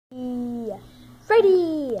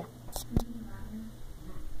Freddy,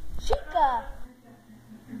 Chica,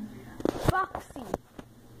 Foxy,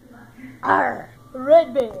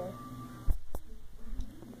 Red Bear,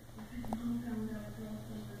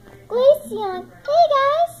 Glaceon. Hey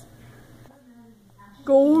guys,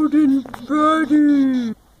 Golden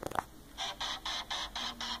Freddy.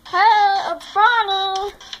 Hey, it's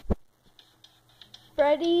Bonnie.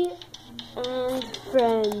 Freddy and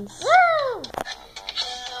friends. Woo!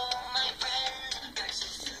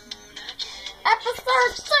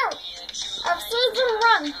 Episode 2 of season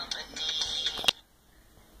 1.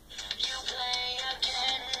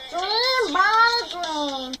 Dream by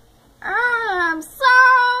dream. I am so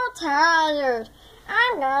tired.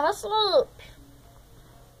 I'm gonna sleep.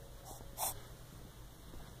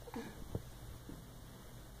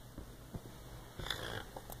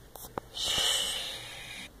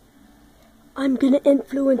 I'm gonna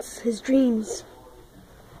influence his dreams.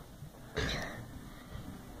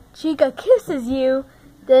 Chica kisses you,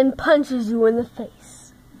 then punches you in the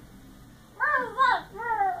face. I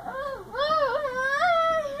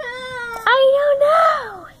don't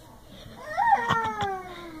know.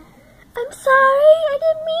 I'm sorry, I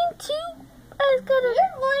didn't mean to. I was gonna...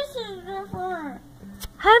 Your voice is different.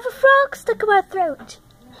 I have a frog stuck in my throat.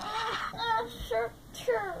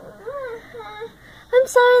 I'm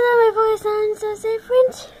sorry that my voice sounds so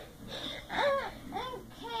different.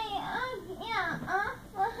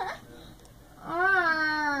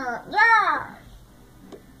 Yeah.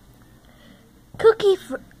 Cookie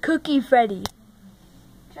Freddy.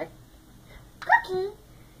 Cookie?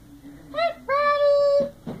 Hey,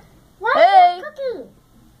 Freddy. Why Hey. Cookie?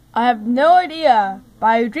 I have no idea, but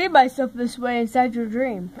I dream myself this way inside your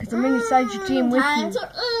dream, because I'm inside your dream with Time you. to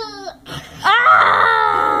eat.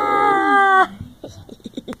 Ah!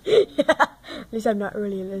 At least I'm not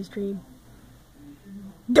really in this dream.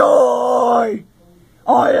 Die!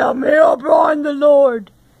 I am Heilbronn the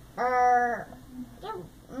Lord.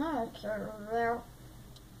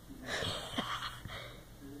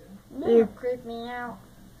 You You creep me out.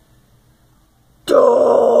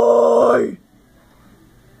 die!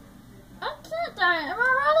 I can't die. I'm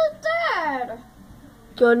already dead.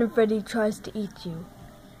 Golden Freddy tries to eat you.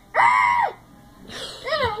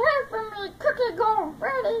 Get away from me, Cookie Golden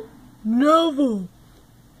Freddy. Never!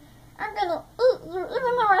 I'm gonna eat you even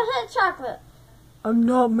though I hate chocolate. I'm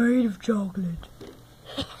not made of chocolate.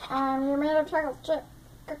 You're made of chocolate chip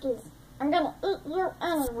cookies. I'm gonna eat you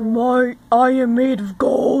anyway. I am made of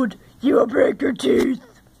gold. You will break your teeth.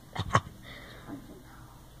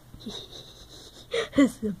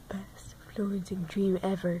 It's the best influencing dream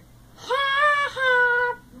ever.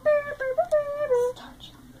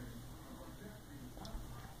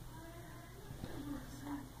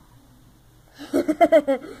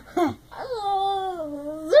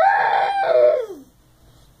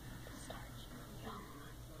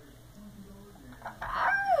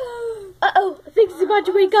 Uh-oh, I think he's about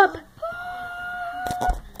to wake up.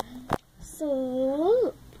 See?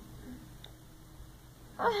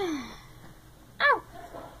 Ow.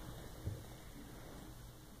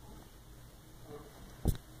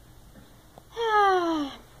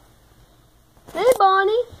 Hey,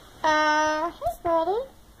 Bonnie. Hey, Freddy.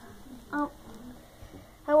 Oh,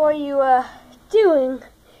 how are you, doing?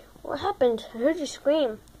 What happened? I heard you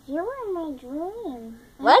scream. You were in my dream.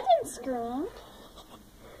 What? I didn't scream.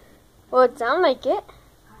 Well, it sounded like it.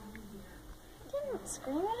 I didn't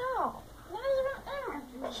scream at all. Not even in my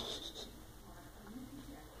dream.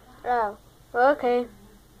 Oh, okay.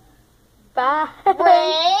 Bye. Wait a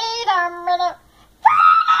minute.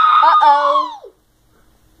 Uh-oh.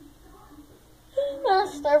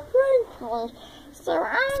 Mr. Brinkley. So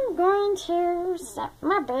I'm going to set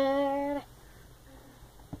my bed.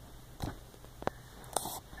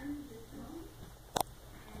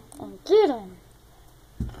 And get in.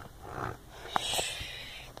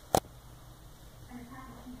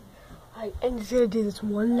 I'm just gonna do this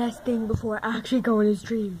one last thing before I actually go in his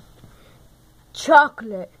dream.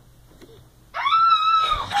 Chocolate.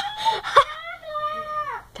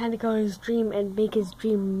 Time to go in his dream and make his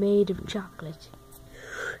dream made of chocolate.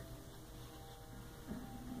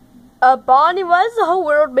 Bonnie, why is the whole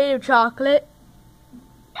world made of chocolate?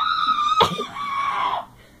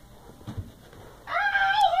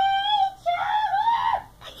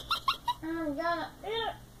 I'm gonna eat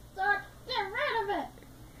it so I can get rid of it.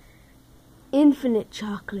 Infinite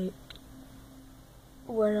chocolate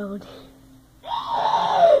world.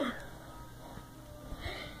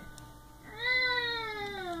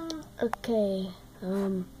 Okay,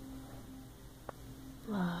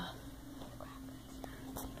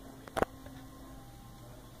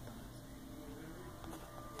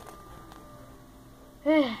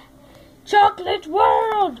 Chocolate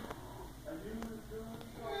world!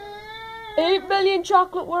 8 million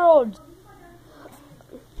chocolate worlds!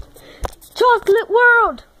 Chocolate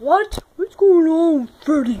world! What? What's going on,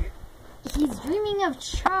 Freddy? He's dreaming of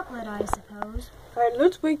chocolate, I suppose. Alright,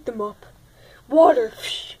 let's wake them up. Water.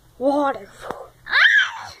 Water.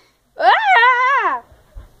 Ah! Ah!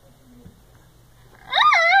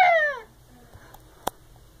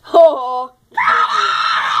 Oh. Hey,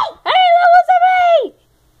 what was that me?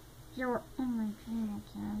 You're in my dream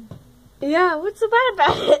again. Yeah, what's so bad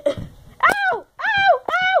about it? Ow! Ow!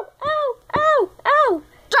 Ow! Ow! Ow! Ow!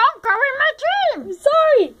 Don't go in my dream! I'm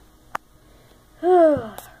sorry!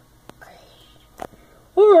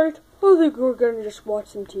 Alright, I think we're gonna just watch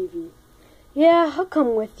some TV. Yeah, I'll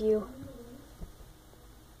come with you.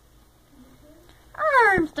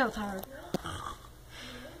 I'm still tired.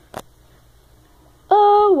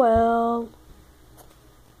 Oh well.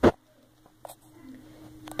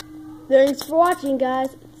 Thanks for watching,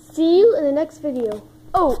 guys. See you in the next video.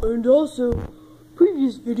 Oh, and also,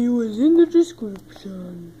 previous video is in the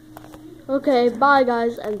description. Okay, bye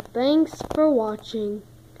guys, and thanks for watching.